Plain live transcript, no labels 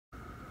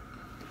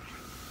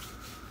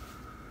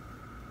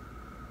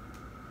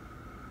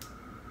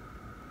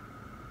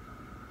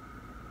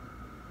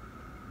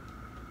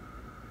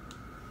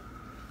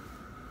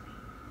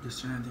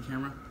Just turn at the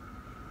camera?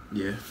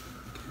 Yeah. Okay.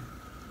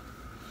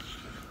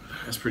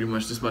 That's pretty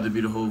much just about to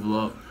be the whole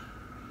vlog.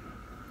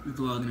 We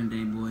vlogging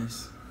today,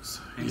 boys.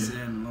 Ain't said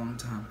that in a long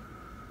time.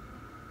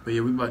 But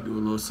yeah, we about to do a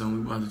little something.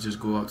 We about to just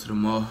go out to the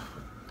mall.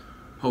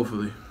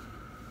 Hopefully.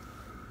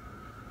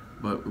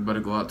 But we better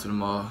go out to the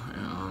mall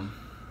and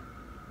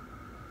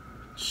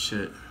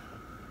shit.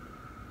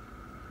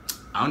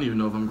 I don't even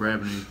know if I'm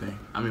grabbing anything.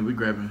 I mean, we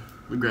grabbing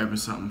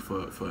something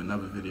for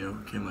another video.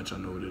 Can't let y'all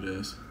know what it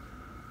is.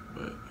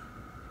 But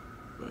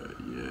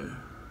yeah.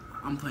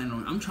 I'm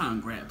trying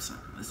to grab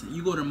something. Listen,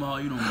 you go to the mall,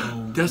 you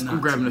don't go. I'm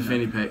grabbing a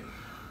fanny pack.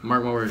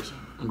 Mark my words.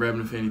 I'm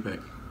grabbing a fanny pack.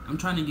 I'm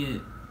trying to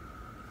get.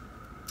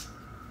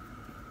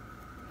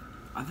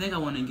 I think I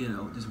want to get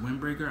this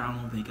windbreaker. I don't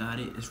know if they got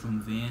it. It's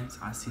from Vans.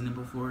 I've seen it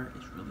before.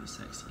 It's really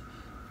sexy.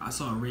 I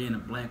saw a red and a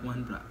black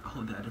one, but I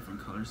hope they have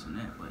different colors than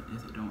that. But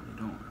if they don't,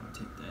 they don't. I'll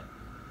take that.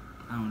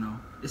 I don't know.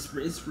 It's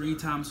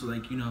springtime, so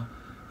like, you know,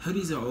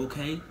 hoodies are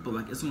okay, but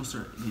like it's gonna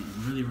start getting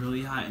really,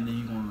 really hot, and then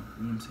you're gonna,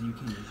 you know what I'm saying? You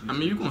can't. I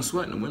mean, you're gonna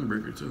sweat in the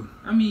windbreaker too.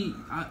 I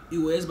mean, it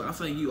was, but I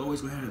feel like you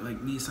always gonna have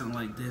like need something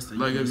like this.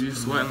 Like if you're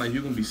sweating, like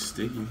you're gonna be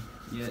sticky.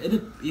 Yeah,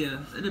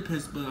 it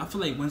depends, but I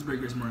feel like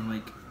windbreaker is more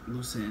like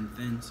loose and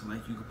thin, so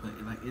like you can put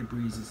it, like it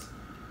breezes.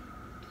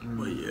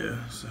 But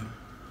yeah, so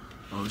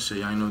oh shit,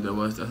 y'all know what that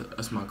was?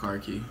 That's my car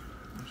key.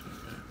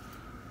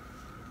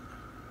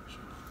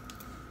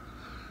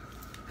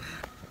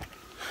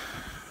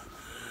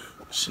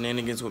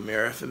 Shenanigans with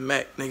Mary and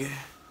Mac, nigga.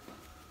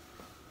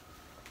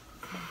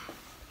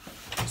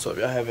 So if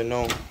y'all haven't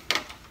known,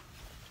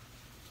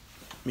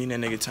 me and that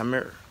nigga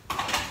Tamir.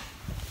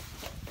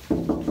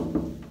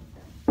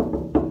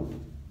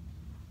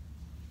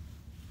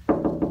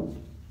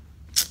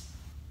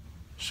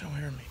 She don't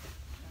hear me.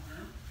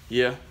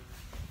 Yeah.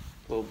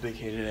 Little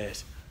big-headed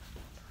ass.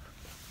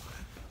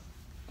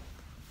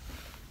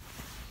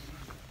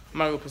 I'm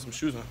gonna go put some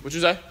shoes on. What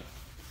you say?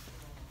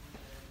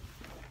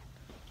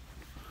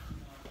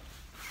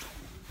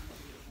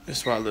 This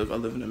is where I live. I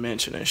live in a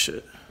mansion and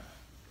shit.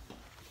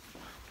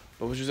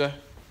 What would you say?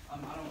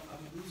 I'm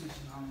losing shit.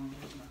 I don't know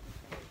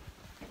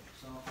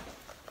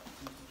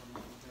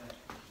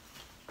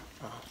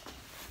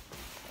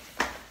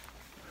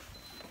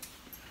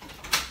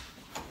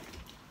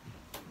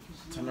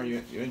so Tamir,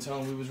 you ain't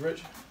telling we was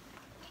rich?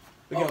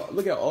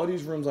 Look at all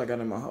these rooms I got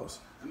in my house.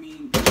 I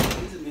mean,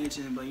 it's a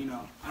mansion, but you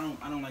know, I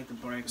don't like to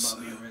brag about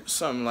being rich.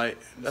 Something like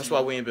that's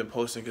why we ain't been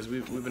posting, because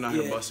we've been out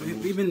here busting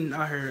moves. We've been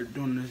out here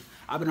doing this.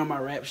 I've been on my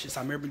rap shit. So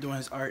I've been doing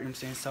his art. You know what I'm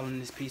saying, selling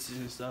his pieces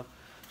and stuff.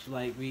 So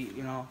like we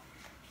gonna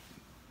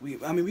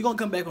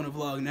come back on the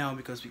vlog now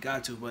because we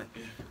got to, but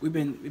we've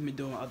been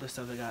doing other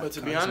stuff that got. But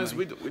to be honest,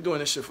 we doing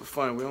this shit for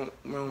fun. We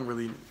don't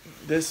really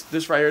this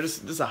right here.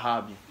 This is a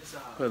hobby.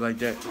 Put it like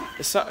that.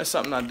 It's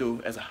something I do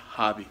as a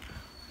hobby.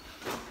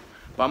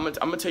 But I'm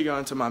gonna take you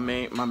on to my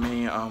main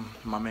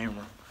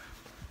room.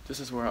 This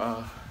is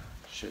where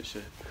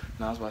shit.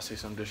 Now I was about to say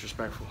something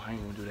disrespectful. I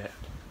ain't gonna do that.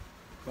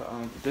 But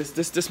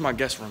this my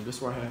guest room. This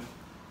is where I have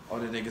all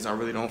the niggas I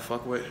really don't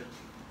fuck with.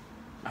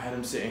 I had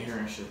them sitting here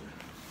and shit.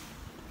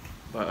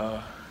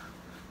 But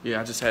yeah,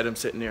 I just had them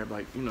sitting there,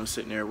 like, you know,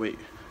 sitting there wait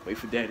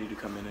for daddy to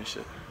come in and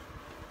shit.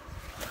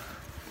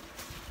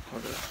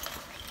 Hold up.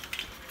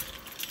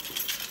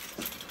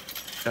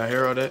 Y'all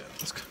hear all that?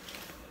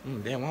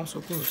 Damn, why I'm so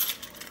close?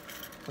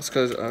 That's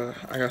cause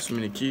I got so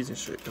many keys and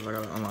shit, cause I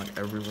gotta unlock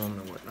every room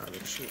and whatnot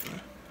and shit,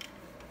 man.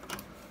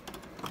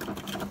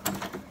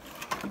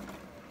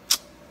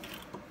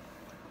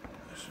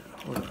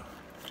 Hold up.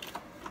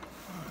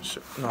 Oh,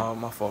 shit. No,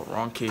 my fault.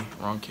 Wrong key.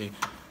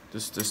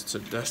 That's to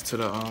the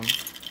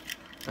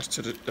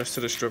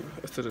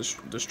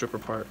stripper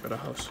part of the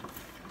house.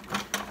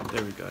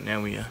 There we go.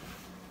 Now we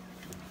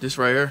this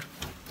right here.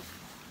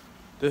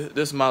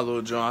 This is my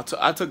little joint.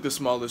 I took the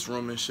smallest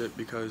room and shit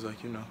because,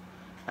 like, you know,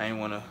 I ain't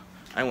wanna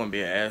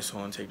be an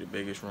asshole and take the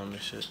biggest room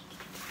and shit.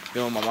 You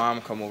know, when my mom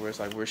come over,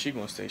 it's like, where's she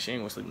gonna stay? She ain't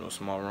gonna sleep in no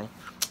small room.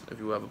 If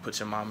you ever put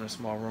your mom in a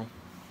small room,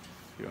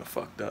 you're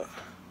fucked up.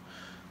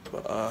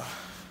 But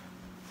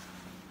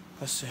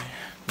let's see.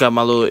 Got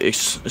my little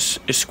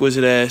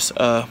exquisite ass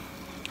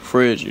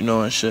fridge, you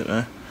know, and shit,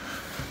 man.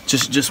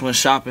 Just went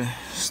shopping,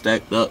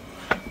 stacked up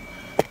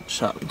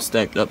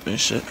and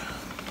shit.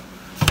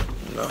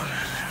 You know,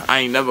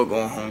 I ain't never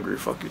going hungry.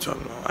 Fuck you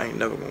talking about? I ain't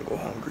never gonna go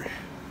hungry.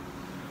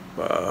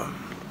 But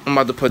I'm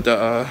about to put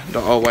the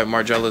all white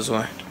Margielas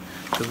on,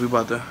 cause we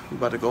about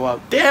to go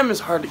out. Damn, it's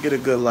hard to get a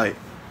good light.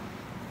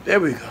 There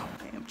we go.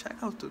 Damn, check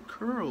out the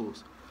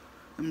curls.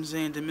 I'm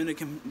saying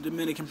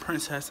Dominican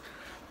princess.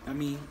 I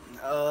mean,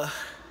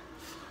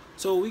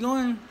 so we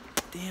going.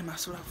 Damn, I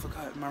sort of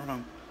forgot my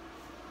room.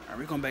 Alright,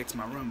 we're going back to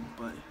my room,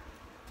 but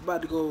we're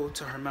about to go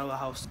to her mellow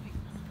house.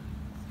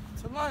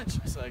 To lunch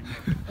segment.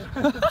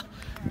 But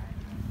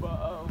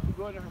we're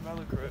going to her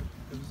mellow crib.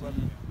 It's like,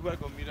 we about to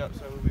go meet up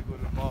so we go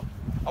to the mall.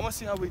 I want to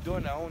see how we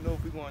doing now. I don't know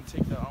if we're going to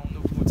take the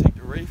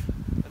Wraith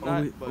or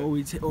not. Or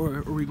we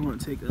going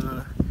to take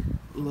a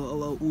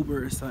little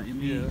Uber or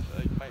something. Yeah,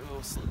 like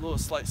little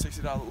slight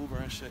 $60 Uber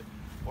and shit.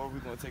 Or we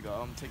going to take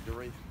the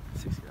Wraith.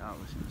 $60, you know what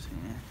I'm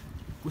saying?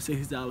 We'll say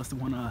 $6 to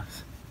one of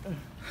us.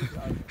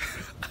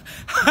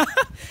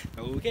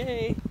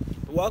 Okay.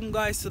 Welcome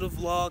guys to the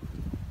vlog.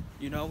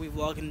 You know, we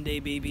vlogging today,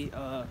 baby.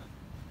 I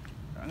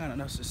got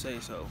nothing else to say,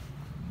 so.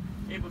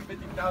 Gave him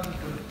 50,000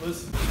 for the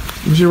pussy.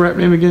 What's your rap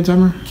name again,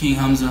 Timer? King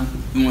Hamza.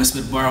 You want to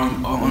spit bar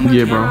on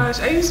yeah, bro. Gosh,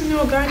 I used to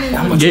know a guy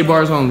named Gay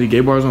bars only.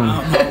 Gay bars only.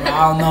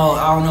 I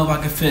don't know if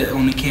I can fit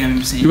on the cam.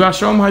 I'm saying. You gotta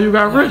show them how you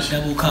got rich.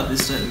 Double cup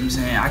this shit. I'm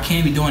saying I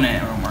can't be doing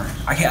that anymore.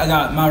 I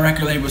got my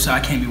record label, so I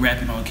can't be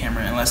rapping on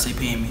camera unless they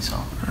pay me. So.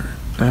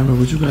 Timer,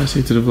 what you gotta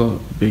say to the vlog?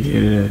 Big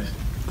headed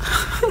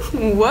ass.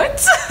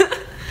 What?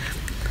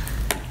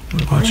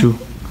 What about you?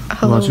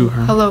 Hello, about you,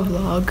 hello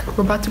vlog.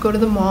 We're about to go to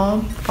the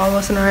mall. Follow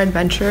us in our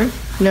adventure.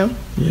 You know?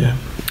 Yeah.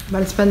 About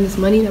to spend this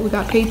money that we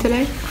got paid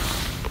today.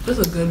 This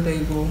is a good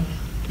day, bro.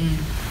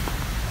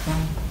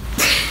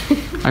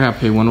 I got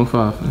paid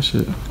 105. That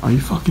shit. Are you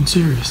fucking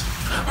serious?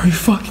 Are you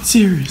fucking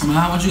serious?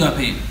 How much you got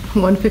paid?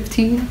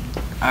 115.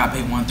 I got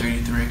paid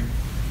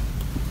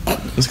 133.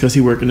 It's because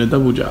he working the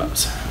double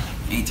jobs.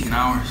 18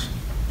 hours.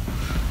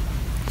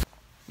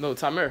 No,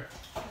 Tamer.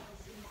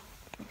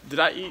 Did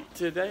I eat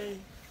today?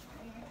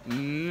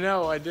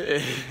 No, I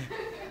didn't.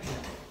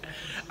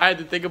 I had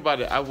to think about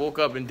it. I woke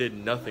up and did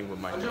nothing with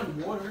my day.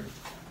 Water.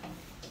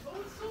 Oh,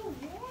 it's so warm.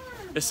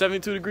 It's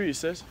 72 degrees,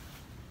 sis.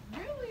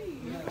 Really?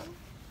 Yeah.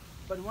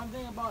 But one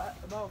thing about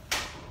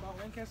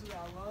Lancaster that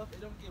I love,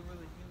 it don't get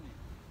really humid.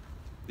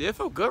 Yeah, it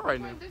felt good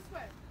right now. This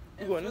way.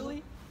 In going this Philly,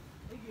 way?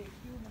 it get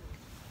humid.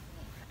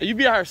 And you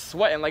be out here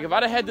sweating. Like if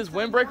I'd have had this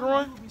windbreaker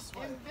on, In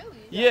Philly.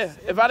 yeah,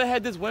 if I'd have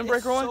had this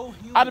windbreaker on, so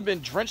humid. I'd have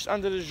been drenched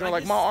under this joint.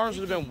 Like my it's arms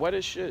would have been wet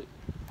as shit.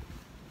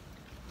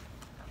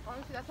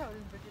 Honestly, that's how it is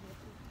in Virginia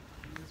too.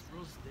 It's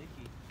real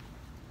sticky.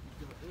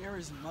 The air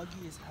is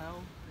muggy as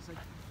hell. It's like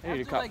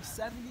Hey, after like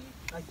 70,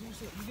 like you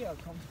get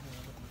uncomfortable.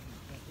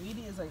 Like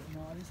 80 is like no,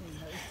 this ain't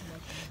no, it's too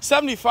much.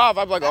 75,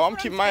 I'd be like, That's oh, I'm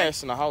what keeping I'm my scared-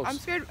 ass in the house. I'm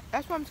scared.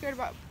 That's why I'm scared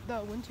about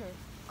the winter.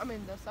 I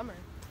mean the summer.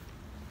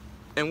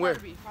 And where?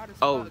 Gotta be hot as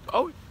Oh, fuck.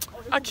 oh,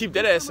 I keep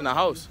that ass in the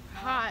house.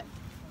 Hot.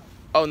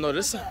 Oh no,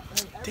 this.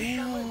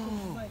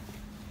 Damn.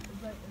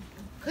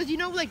 Cause you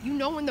know, like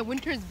when the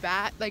winter is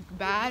bad, like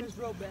bad, It's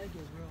real bad, it's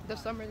real. the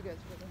summer is good.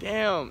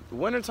 Damn,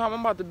 wintertime, I'm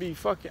about to be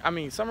fucking. I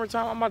mean,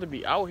 summertime, I'm about to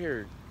be out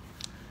here.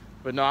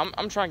 But no,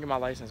 I'm trying to get my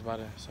license by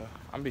then, so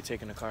I'm gonna be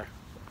taking the car.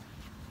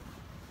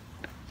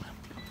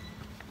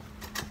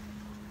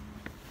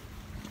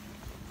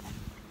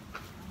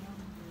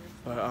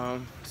 But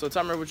so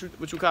Timer, what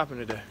you copping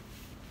today?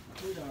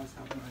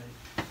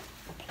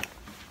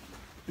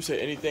 You say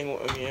anything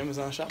on the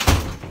Amazon shop?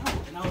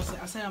 And I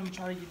said I'm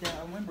trying to get that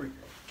windbreaker.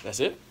 That's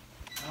it?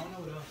 I don't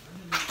know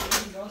though.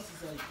 Everything else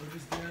is like if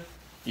it's there.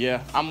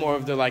 Yeah, I'm more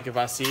of the like if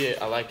I see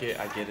it, I like it,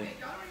 I get it.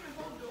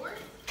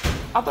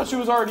 I thought you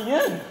was already in.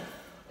 Damn.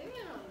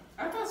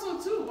 I thought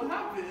so too. What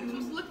happened?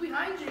 Just look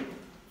behind you.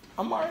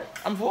 I'm alright.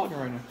 I'm vlogging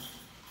right now.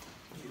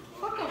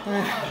 Fuck a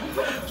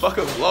vlog. Fuck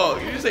a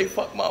vlog. You just say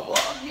fuck my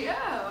vlog.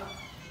 Yeah.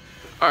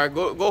 Alright,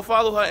 go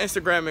follow her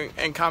Instagram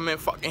and comment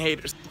fucking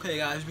haters. Okay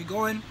guys, we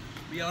going.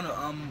 We on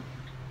a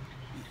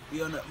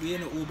we in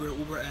the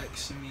Uber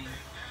X.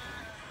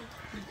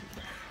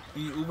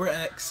 We Uber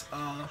X.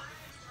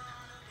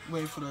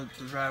 Waiting for the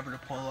driver to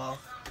pull off.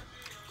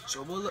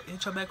 So we'll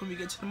hit y'all back when we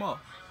get to the mall.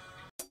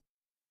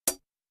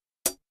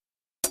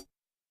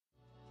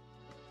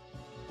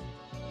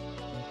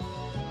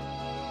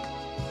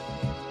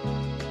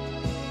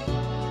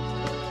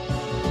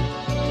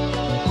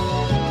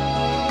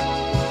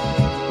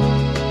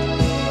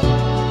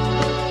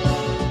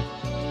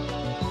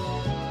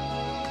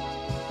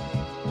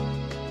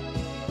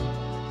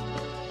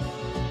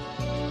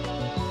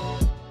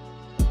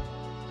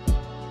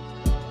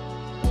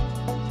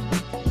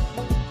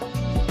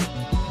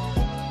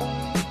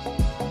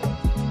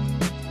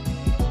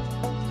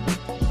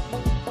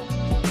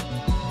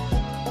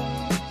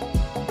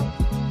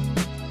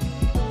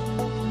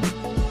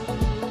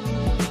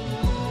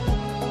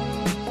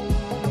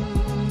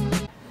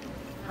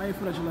 I ain't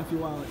feel that you left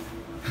your wallet.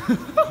 I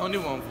don't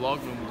even want to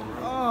vlog no more.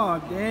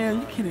 Oh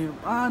damn, you can't even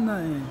buy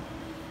nothing.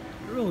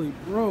 You're really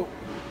broke.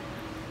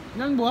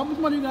 Young boy, how much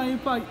money you got in your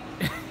pocket?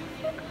 I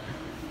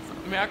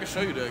mean, I can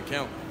show you the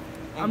account.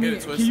 I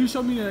mean, can you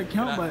show me the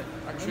account? But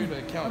I can show you the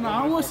account. no,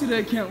 I don't want to see the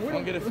account.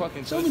 Don't get it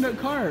fucking show me the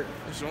card.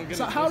 Just don't get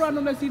So it how do I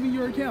twisted. know that's even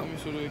your account? Let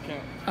me show the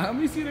account. Let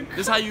me see the card.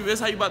 This how you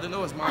about to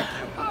know it's my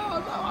account.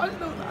 Oh no, I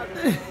know that.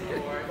 Get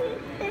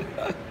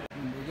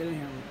in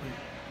here real quick.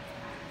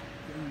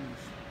 Get in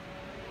this.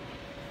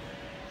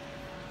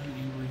 I'm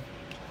angry.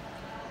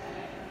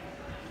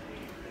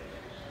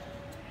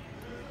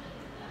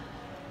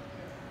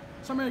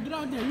 So man, get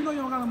out there. You know you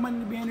don't got no money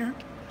to be in there.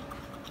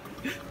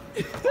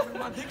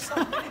 My dick's so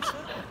big.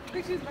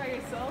 Pictures by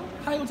yourself?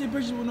 How you gonna take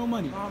pictures with no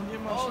money?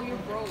 Oh, you're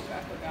broke. I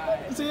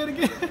forgot. Say it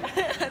again.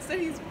 I said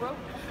he's broke.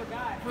 I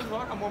forgot. First of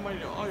all, I got more money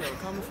than all y'all.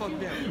 Calm the fuck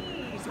down.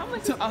 How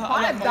much? So,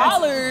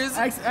 $5.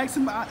 Ask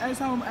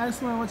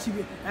him what you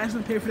get. Ask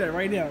him to pay for that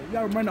right now. You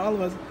gotta remind all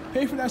of us.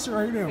 Pay for that shit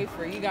right now. Pay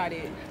for it. You got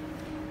it.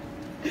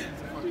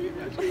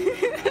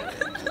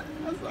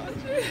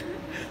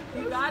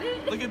 You got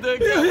it? Look at that.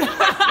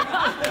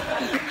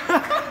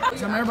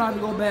 So I'm everybody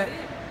to go back.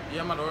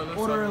 Yeah, I'm about to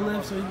Order a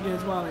lift so he can get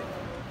his wallet.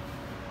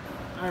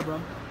 All right, bro.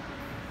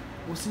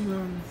 We'll see you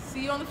in.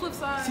 See you on the flip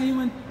side. See you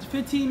in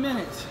 15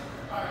 minutes.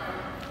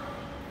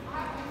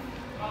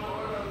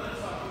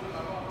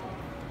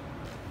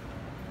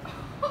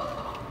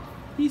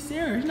 He's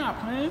serious. He's not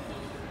playing.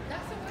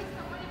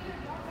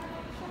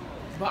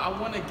 But I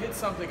want to get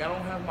something. I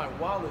don't have my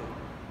wallet.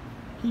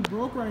 He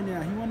broke right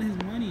now. He wanted his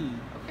money.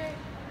 Okay.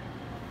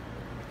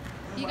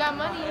 You got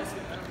money.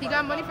 He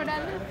got money for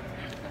that lift.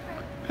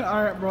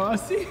 All right, bro. I'll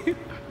see you.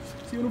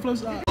 See you on the flip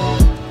side.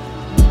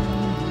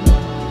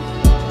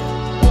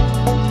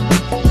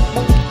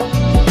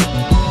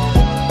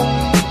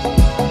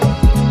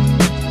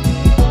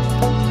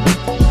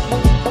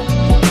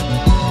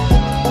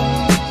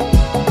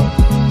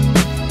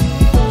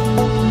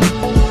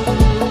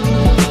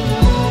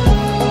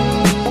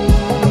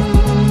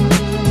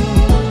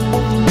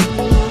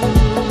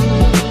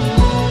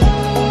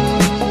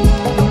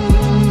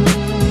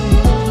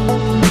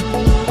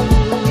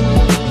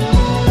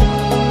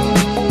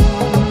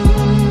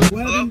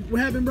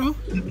 Bro?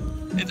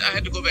 I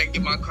had to go back and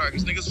get my car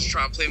because niggas was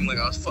trying to play me like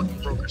I was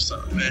fucking broke or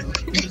something, man.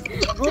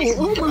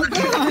 Oh my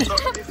god! Talk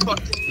to me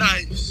fucking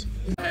nice.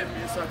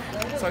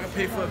 So I can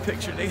pay for a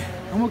picture, nigga.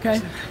 I'm okay.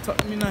 Talk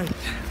to me nice.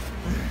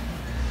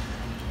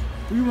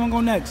 Where you wanna go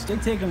next? They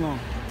taking long.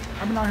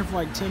 I've been out here for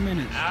like 10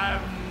 minutes. I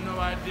have no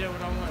idea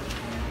what I want.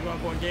 You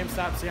wanna go on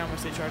GameStop, see how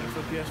much they charge for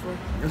the PS4?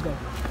 Let's go.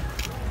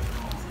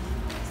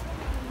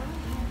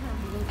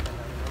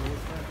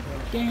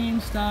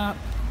 GameStop.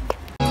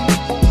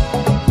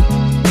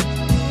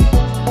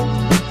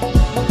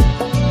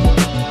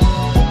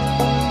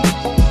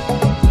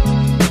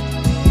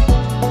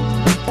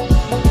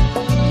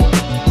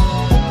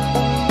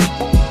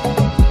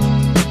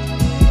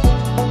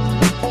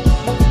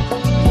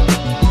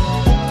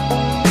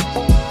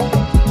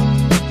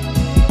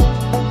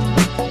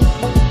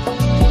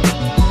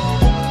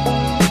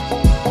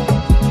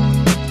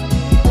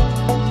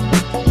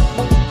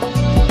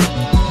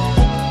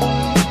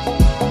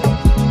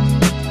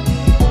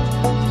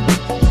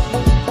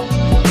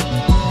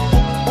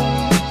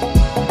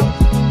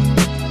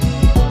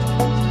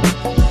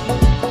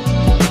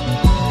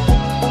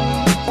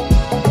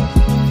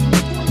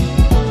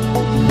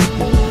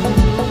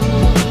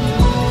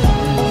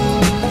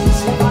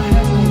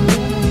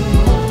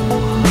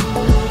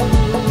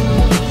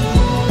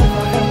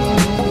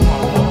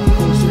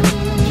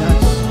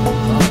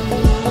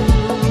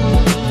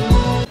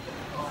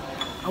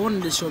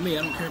 Show me,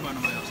 I don't care about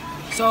nobody else.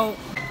 So,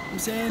 I'm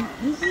saying,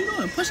 what are you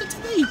doing? Push it to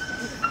me.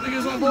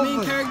 Niggas on The both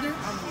main character.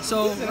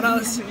 So, what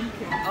else?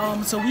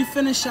 So we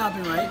finished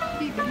shopping, right?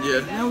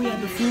 Yeah. Now we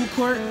at the food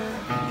court,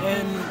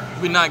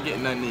 and We're not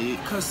getting nothing to eat.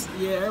 cause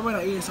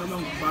everybody eating, so I'm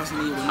not bossing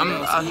to eat.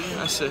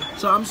 That's it.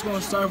 So I'm just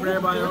gonna start with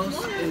everybody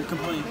else and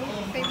complain.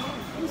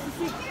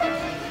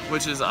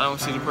 Which is, I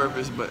don't see the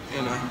purpose, but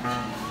you know.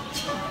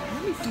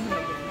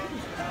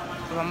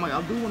 I'm like,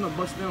 I do want to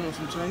bust down on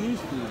some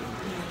Chinese food.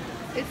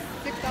 It's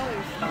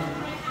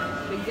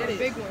 $6. They get it.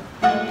 Big one.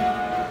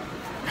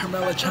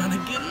 Carmela trying to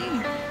get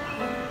in.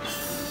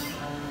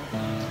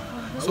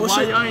 So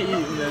why y'all ain't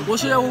eating then? We'll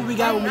share what we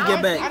got when we get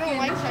I back. don't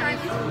like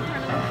Chinese food.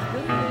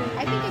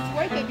 I think it's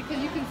worth it because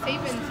you can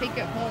save it and take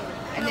it home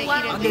and then eat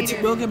it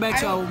later. We'll get back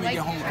to y'all when we get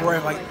home,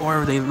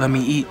 or they let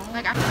me eat.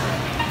 Like,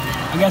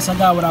 I guess I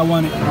got what I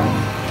wanted.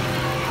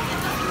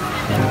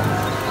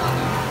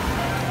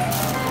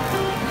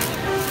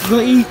 Go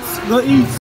eat. Go eat.